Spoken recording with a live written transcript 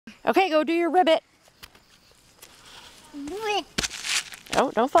Okay, go do your ribbit.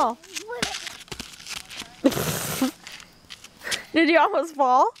 Oh, don't fall. Did you almost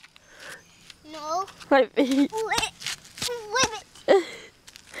fall? No. Like,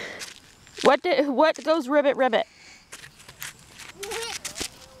 what goes ribbit ribbit?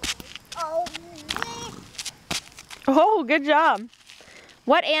 Oh, good job.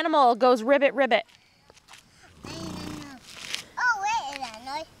 What animal goes ribbit ribbit? I don't know. Oh, wait, is that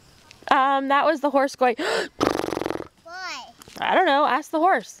noise? That was the horse going. Why? I don't know. Ask the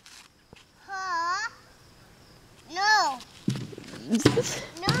horse. Huh? No. No,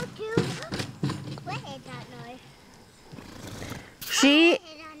 dude. What is that noise? She What is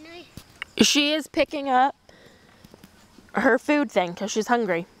that noise? she is picking up her food thing because she's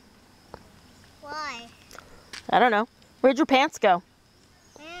hungry. Why? I don't know. Where'd your pants go?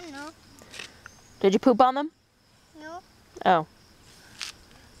 I don't know. Did you poop on them? No. Oh.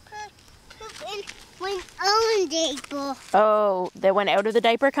 Poop in my own diaper. Oh, they went out of the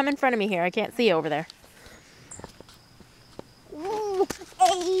diaper. Come in front of me here. I can't see you over there. Ooh,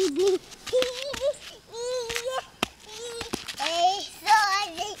 A, B, C, D, E, F, G, H, I,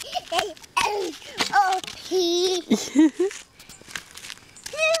 J, K, L, O, P.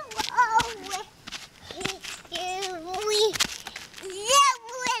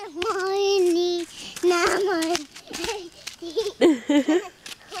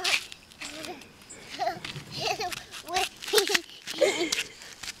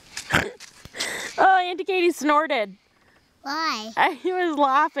 Oh, Auntie Katie snorted. Why? I was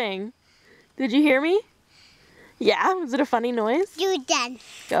laughing. Did you hear me? Yeah, was it a funny noise? Do that.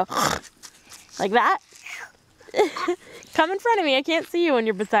 Go like that. Come in front of me. I can't see you when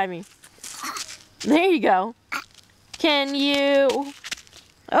you're beside me. There you go. Can you...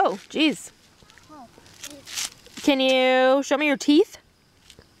 Oh, geez. Can you show me your teeth?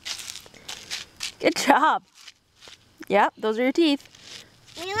 Good job. Yep, those are your teeth.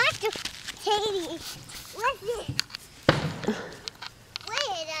 We want to Katie. What's this? What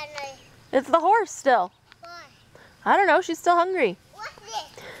is that noise? It's the horse still. Why? I don't know. She's still hungry. What's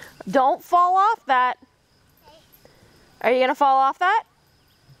this? Don't fall off that. Okay. Are you going to fall off that?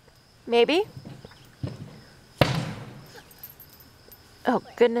 Maybe. Oh,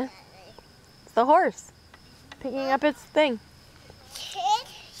 goodness. It's the horse picking up its thing. Can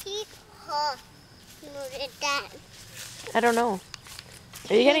she did that? I don't know.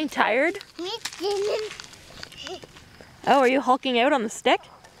 Are you getting tired? Me didn't. Oh, are you hulking out on the stick?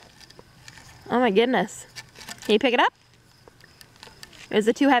 Oh my goodness. Can you pick it up? Or is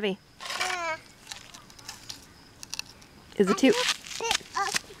it too heavy? Yeah. Is it too... Pick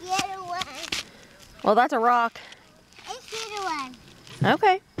up the other one. Well, that's a rock. It's the other one.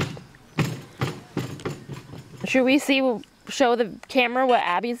 Okay. Should we show the camera what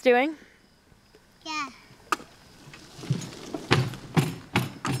Abby's doing? Yeah.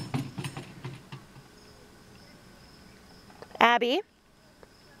 Abby?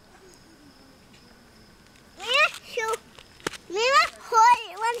 Hold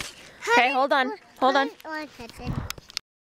it one. Okay, hold on. Hold on. One second.